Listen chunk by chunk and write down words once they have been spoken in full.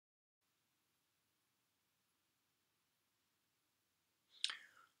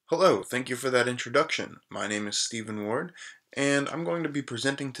Hello, thank you for that introduction. My name is Stephen Ward, and I'm going to be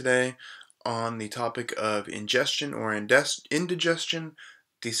presenting today on the topic of ingestion or indigestion,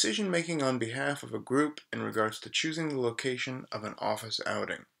 decision making on behalf of a group in regards to choosing the location of an office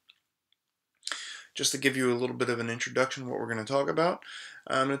outing. Just to give you a little bit of an introduction what we're going to talk about,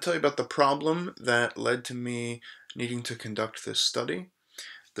 I'm going to tell you about the problem that led to me needing to conduct this study,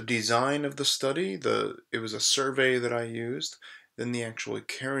 the design of the study, it was a survey that I used, then the actual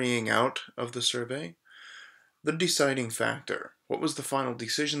carrying out of the survey, the deciding factor, what was the final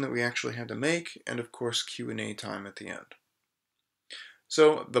decision that we actually had to make, and of course Q&A time at the end.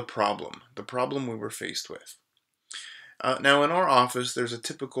 So the problem we were faced with. Now in our office there's a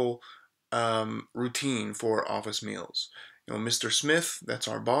typical routine for office meals. Mr. Smith, that's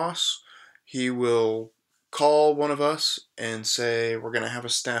our boss, he will call one of us and say, we're going to have a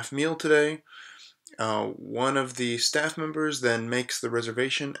staff meal today. One of the staff members then makes the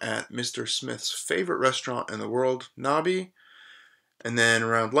reservation at Mr. Smith's favorite restaurant in the world, Nobby, and then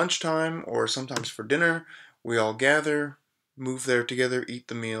around lunchtime or sometimes for dinner, we all gather, move there together, eat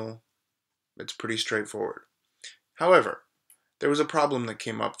the meal. It's pretty straightforward. However, there was a problem that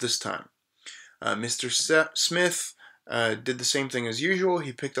came up this time. Mr. Smith did the same thing as usual.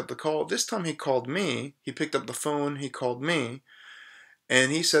 He picked up the call. This time he called me. He picked up the phone. He called me.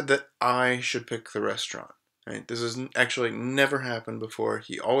 And he said that I should pick the restaurant. Right? This has actually never happened before.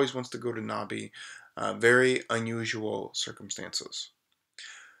 He always wants to go to Nobby. Very unusual circumstances.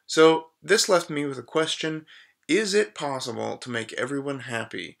 So this left me with a question. Is it possible to make everyone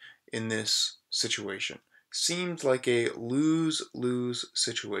happy in this situation? Seemed like a lose-lose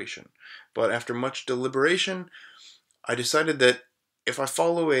situation. But after much deliberation, I decided that if I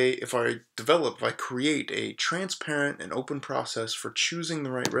create a transparent and open process for choosing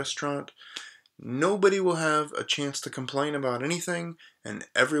the right restaurant, nobody will have a chance to complain about anything, and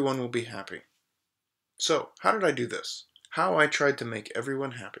everyone will be happy. So, how did I do this? How I tried to make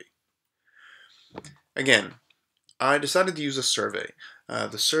everyone happy. Again, I decided to use a survey.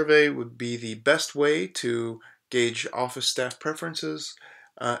 The survey would be the best way to gauge office staff preferences.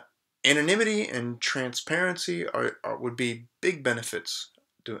 Anonymity and transparency would be big benefits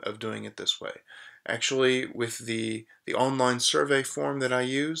of doing it this way. Actually, with the online survey form that I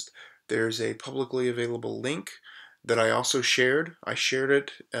used, there's a publicly available link that I also shared. I shared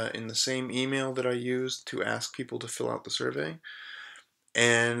it in the same email that I used to ask people to fill out the survey.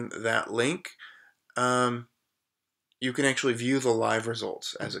 And that link, you can actually view the live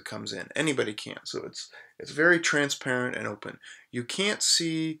results as it comes in. Anybody can. So it's very transparent and open. You can't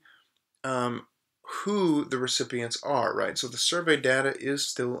see who the recipients are, right? So the survey data is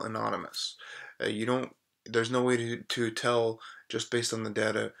still anonymous. There's no way to tell just based on the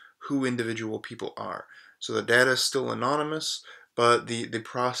data who individual people are. So the data is still anonymous, but the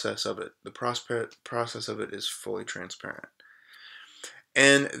process of it, process of it is fully transparent.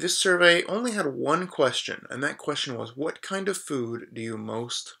 And this survey only had one question, and that question was, what kind of food do you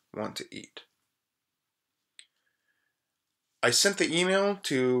most want to eat? I sent the email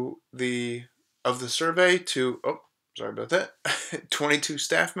of the survey to, sorry about that, 22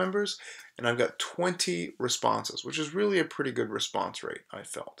 staff members, and I've got 20 responses, which is really a pretty good response rate, I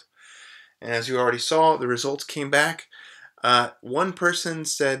felt. And as you already saw, the results came back. One person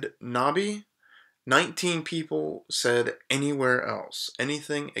said Nobby, 19 people said anywhere else,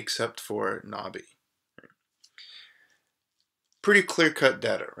 anything except for Nobby. Pretty clear-cut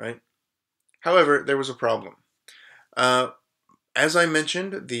data, right? However, there was a problem. As I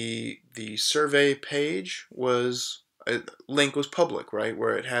mentioned, the survey page link was public, right,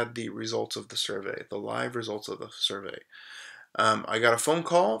 where it had the results of the survey, the live results of the survey. I got a phone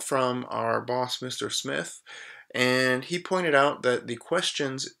call from our boss, Mr. Smith, and he pointed out that the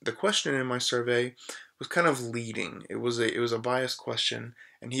question in my survey was kind of leading. It was a biased question,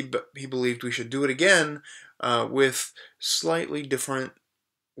 and he believed we should do it again with slightly different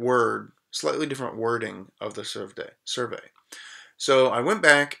wording of the survey. So I went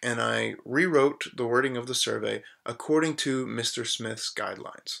back and I rewrote the wording of the survey according to Mr. Smith's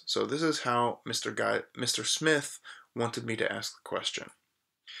guidelines. So this is how Mr. Smith wanted me to ask the question.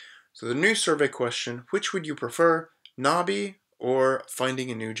 So the new survey question, which would you prefer, Nobby or finding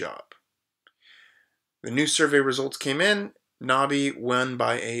a new job? The new survey results came in. Nobby won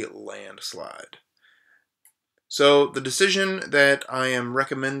by a landslide. So the decision that I am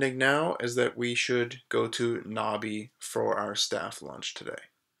recommending now is that we should go to Nobby for our staff lunch today.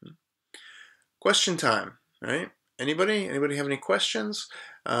 Question time, right? Anybody have any questions?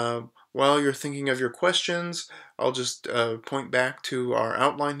 While you're thinking of your questions, I'll just point back to our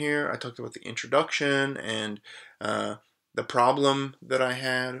outline here. I talked about the introduction and the problem that I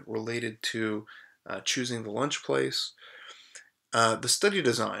had related to choosing the lunch place, the study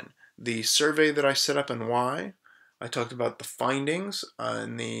design, the survey that I set up and why. I talked about the findings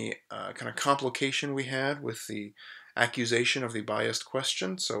and the kind of complication we had with the accusation of the biased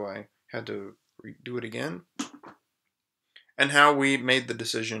question, so I had to redo it again, and how we made the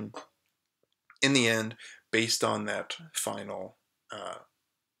decision in the end based on uh,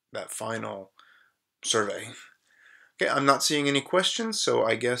 that final survey. Okay, I'm not seeing any questions, so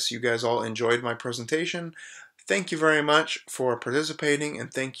I guess you guys all enjoyed my presentation. Thank you very much for participating,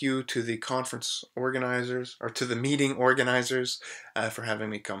 and thank you to the conference organizers, or to the meeting organizers, for having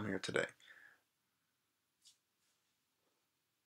me come here today.